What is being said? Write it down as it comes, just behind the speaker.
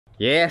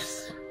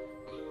Yes,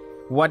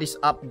 what is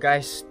up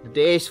guys? The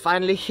day is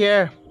finally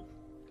here.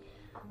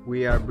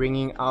 We are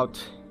bringing out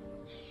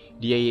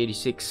the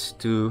AE86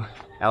 to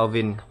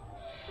Alvin,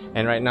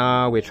 and right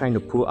now we're trying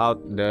to pull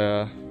out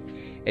the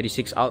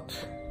 86 out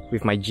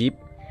with my Jeep.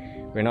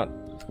 We're not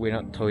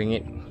towing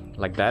it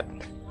like that,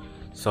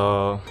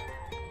 so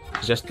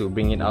just to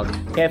bring it out.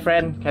 Okay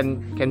friend,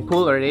 can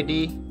pull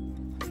already.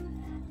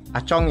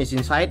 Achong is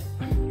inside.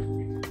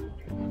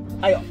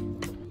 Ayo.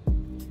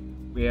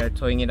 We are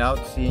towing it out,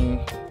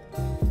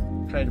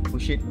 try to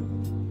push it.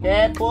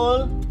 Okay,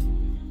 pull.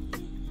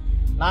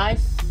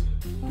 Nice.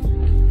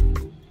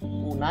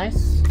 Oh,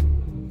 nice.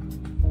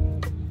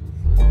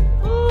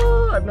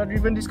 Oh, I've not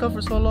driven this car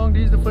for so long.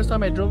 This is the first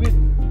time I drove it.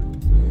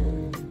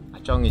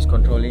 Achong is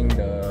controlling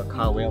the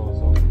car well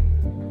also.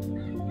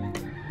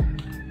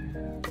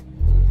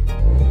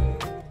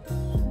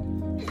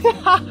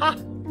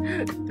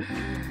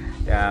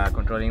 Yeah,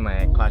 controlling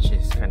my clutch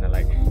is kind of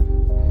like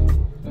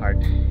hard,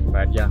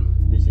 but yeah,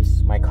 this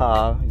is my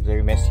car. It's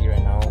very messy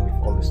right now with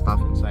all the stuff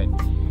inside,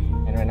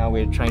 and right now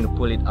we're trying to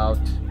pull it out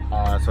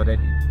so that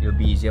it'll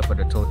be easier for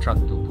the tow truck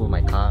to pull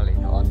my car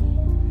later on.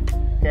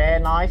 Okay,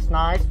 nice,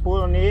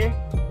 pull on it.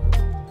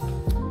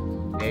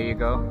 There you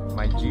go,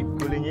 my Jeep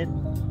pulling it.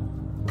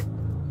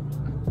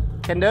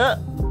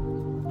 Panda.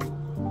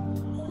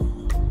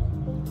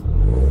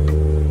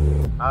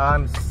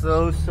 I'm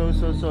so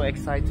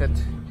excited.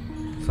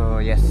 So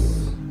yes.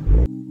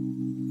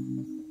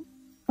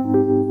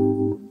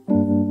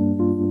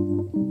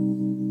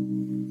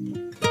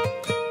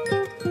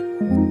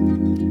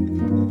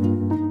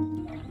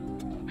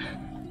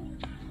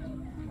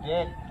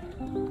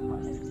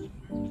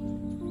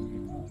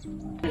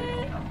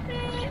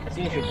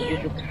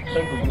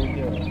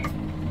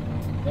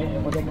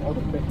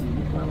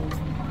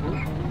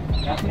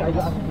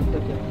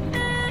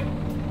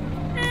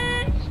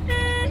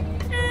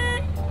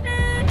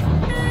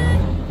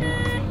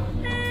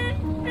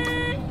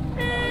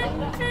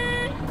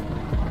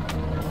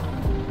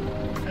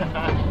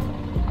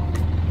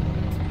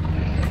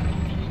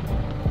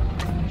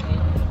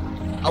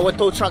 Our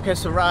tow truck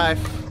has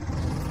arrived.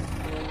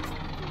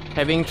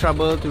 Having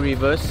trouble to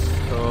reverse,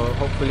 so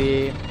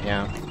hopefully,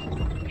 yeah,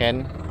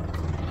 can.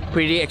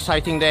 Pretty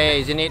exciting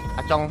day, isn't it,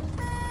 Achong?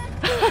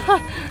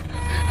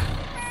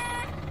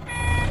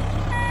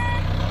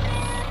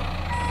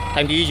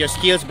 Time to use your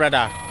skills,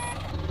 brother.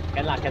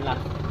 Can lah.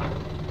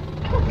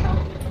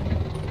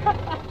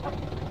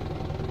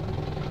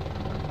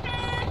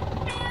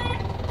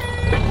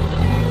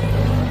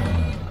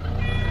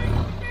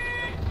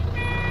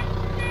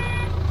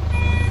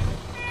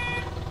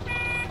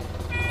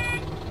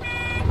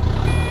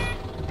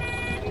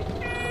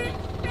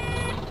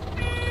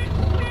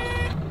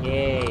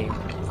 Yay!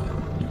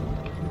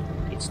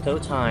 It's tow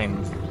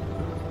time.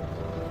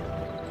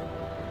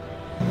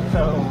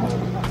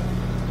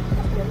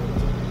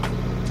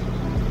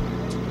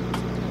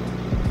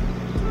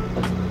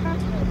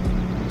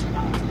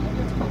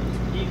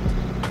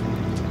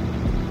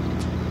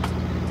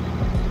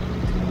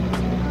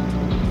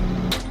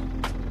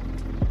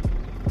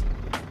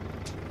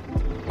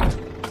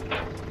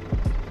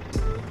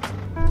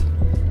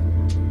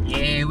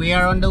 Yeah, we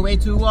are on the way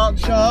to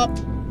workshop.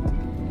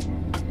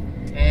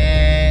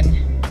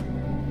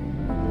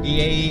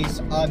 DA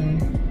is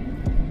on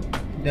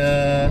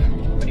the,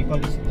 what do you call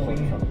this,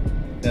 towing?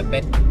 The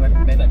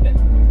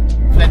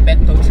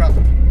flatbed tow truck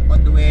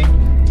on the way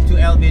to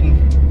Alvin.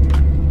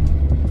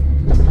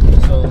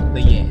 So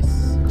the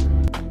yes,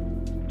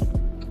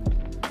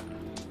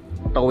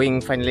 towing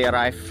finally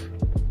arrived.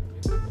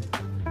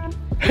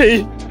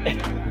 Hey,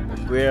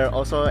 we're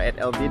also at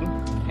Alvin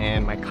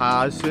and my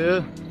car's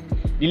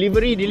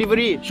delivery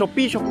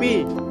Shopee.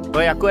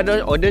 Boy, aku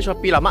ada order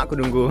Shopee, lama aku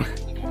nunggu.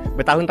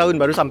 Bertahun-tahun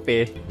baru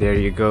sampai. There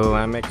you go,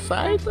 I'm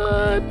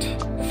excited.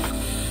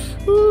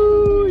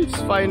 Ooh,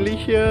 it's finally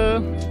here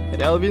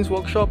at Alvin's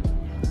workshop.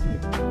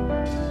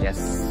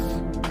 Yes.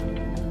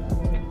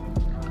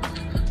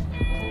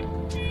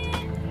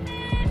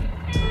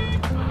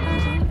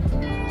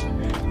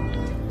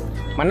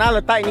 Mana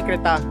letak ini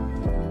kereta?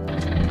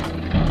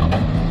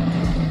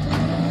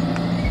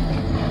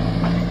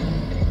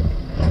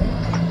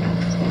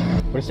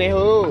 Bersih.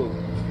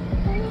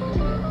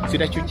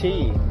 Sudah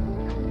cuci.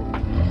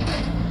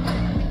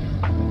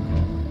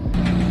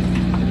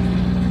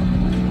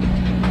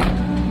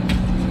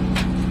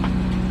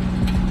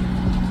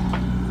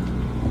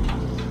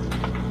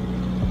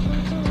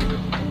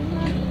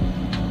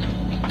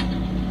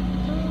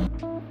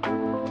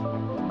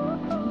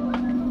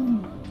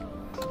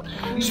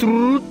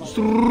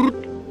 Surut.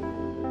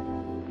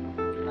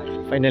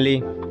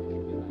 Finally.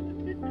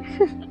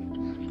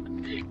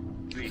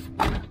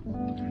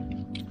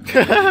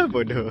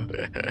 Bodoh.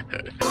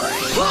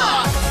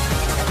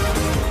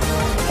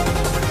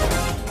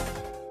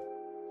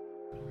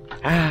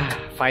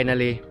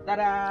 Finally.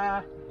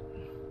 Tada.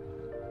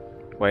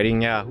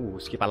 Wiringnya,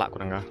 sikit palak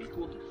kurang kah?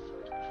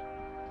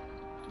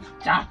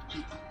 Cah.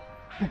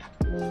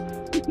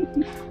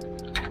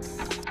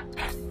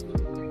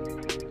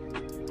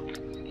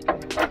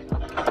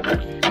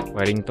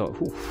 Wiring tu.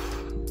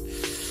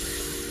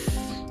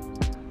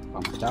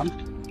 Macam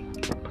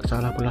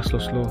Salah pula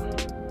slow.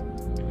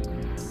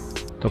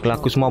 Tu kalau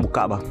aku semua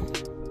buka bah.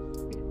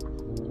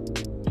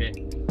 okay.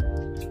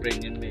 Spray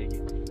engine bay.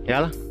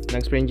 Yalah,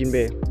 nang spray engine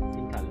bay.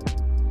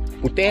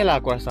 Putih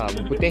lah aku rasa.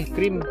 Putih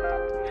krim.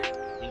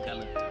 Pink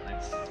color.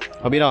 Nice.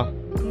 Habis dah.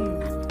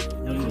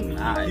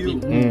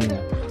 Pink.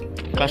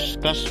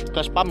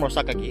 Kelas pam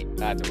rosak kaki.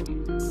 Aduh.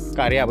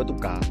 Karya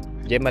betul kah?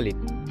 Jam balik.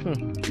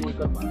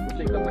 Kita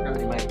tekan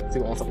di mic.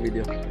 Tengok masuk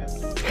video.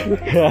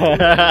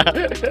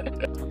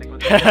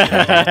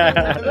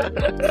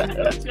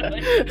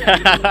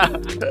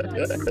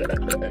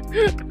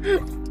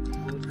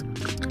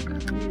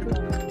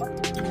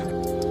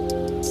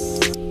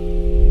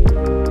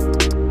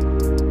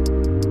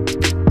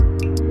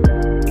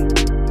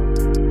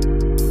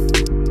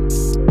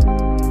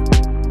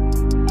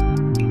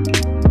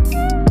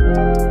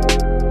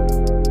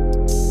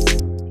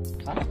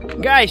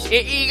 Guys,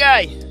 AE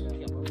guys.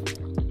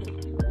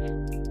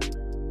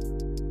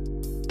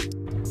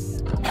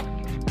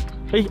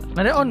 Hey,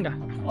 nada on kah?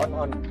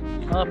 On.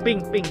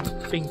 Ping.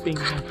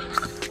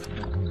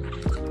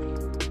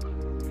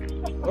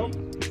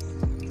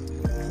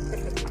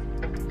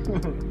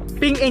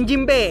 Ping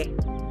engine bay.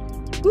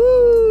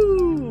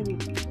 Woo!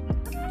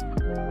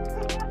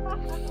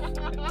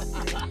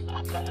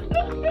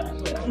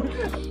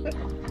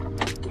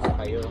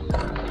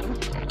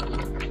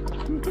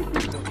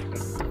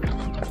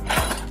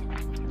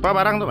 Apa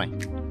barang tu, Mai?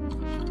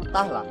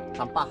 Entah lah,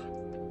 sampah.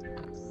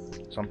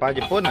 Sampah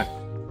Jepun ah.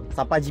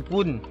 Sampah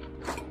Jepun.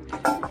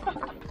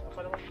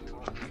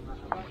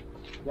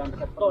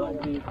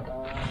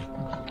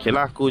 Okay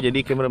lah, aku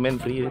jadi cameraman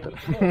free.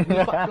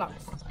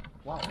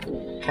 Wow.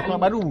 Pakaian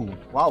baru.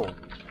 Wow.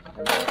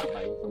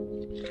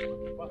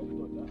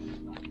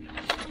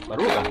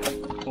 Baru kah?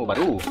 Oh,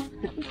 baru.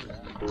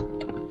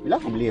 Bila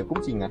aku beli, aku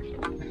mesti ingat.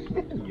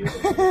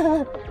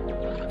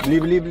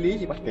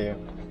 Beli dipakai.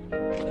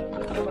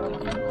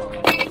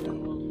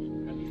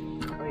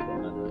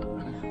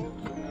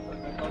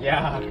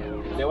 Ya.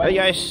 Hai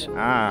guys,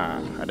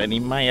 ada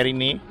Nimai hari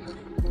ni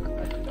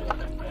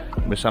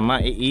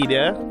bersama AE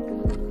dia.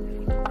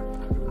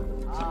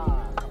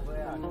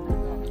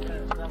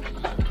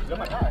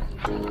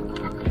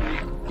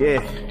 Okay,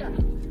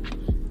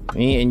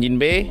 ni engine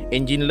bay,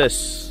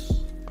 engineless,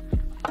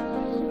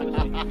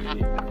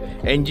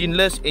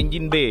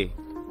 engine bay.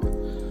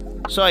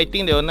 So I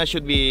think the owner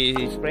should be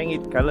spraying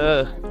it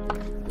color,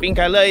 pink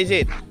color is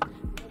it?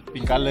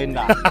 Pink color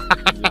dah.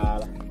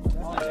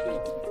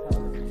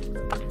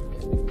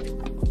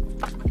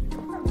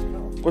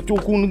 Kau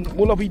cukup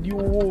bola video.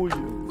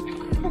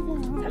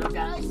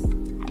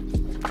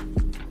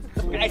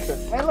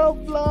 Hello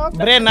vlog.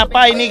 Brand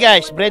apa ini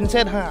guys? Brand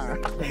set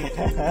ha.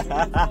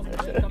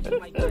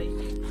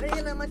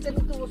 Saya nak macam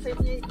itu saya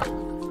punya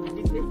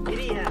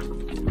diri ha.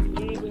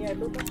 Ini punya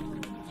tu.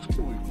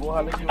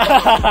 Buah lagi.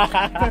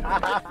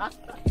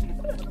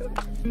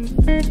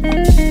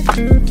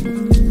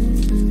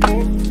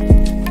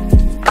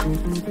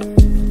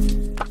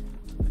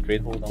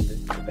 Drain hole down there.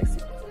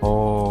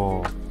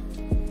 Oh.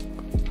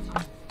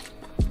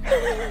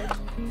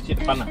 Di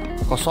depan lah.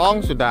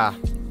 Kosong sudah.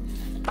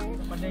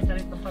 Pandai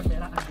cari tempat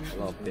berak.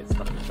 Kalau update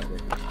stuff like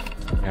that.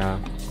 Yeah,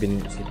 been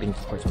sleeping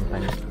for some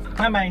time.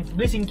 Main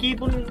beli singki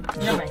pun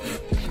ya main.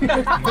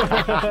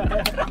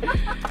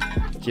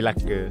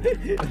 Cilaka.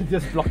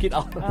 Just block it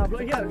out.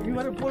 Block here, you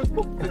want to pull.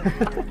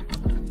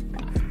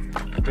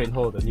 Drain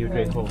hole, the new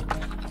drain hole.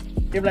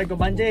 Dia bilang kau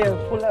banjir,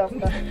 pull up.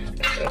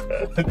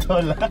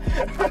 Betul lah.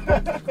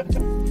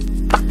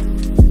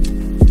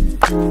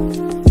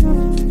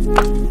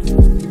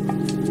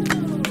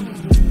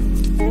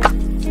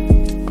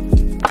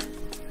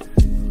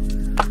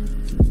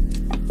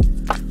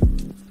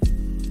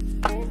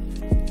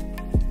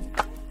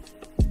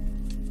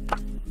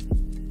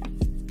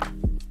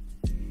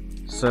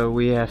 So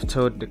we have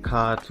towed the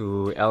car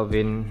to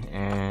Alvin,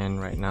 and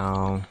right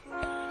now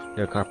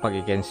the car park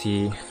you can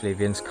see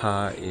Flavian's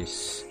car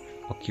is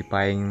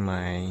occupying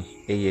my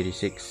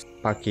AE86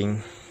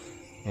 parking.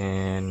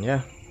 And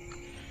yeah,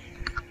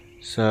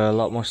 so a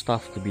lot more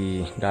stuff to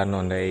be done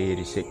on the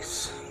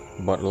AE86.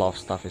 Bought a lot of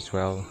stuff as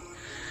well,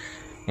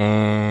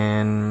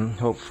 and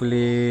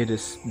hopefully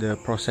the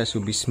process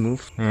will be smooth.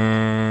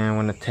 And I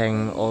want to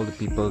thank all the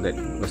people that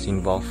was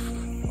involved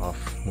of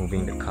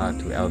moving the car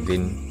to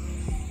Alvin,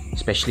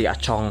 especially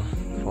Achong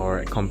for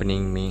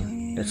accompanying me.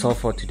 That's all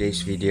for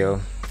today's video.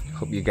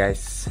 Hope you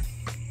guys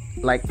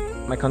like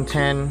my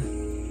content.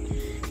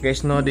 You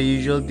guys know the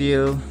usual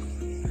deal.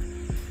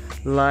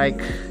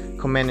 Like,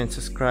 comment and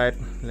subscribe.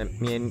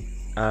 Let me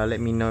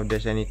know if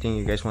there's anything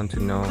you guys want to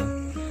know.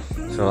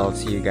 So I'll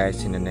see you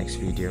guys in the next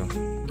video.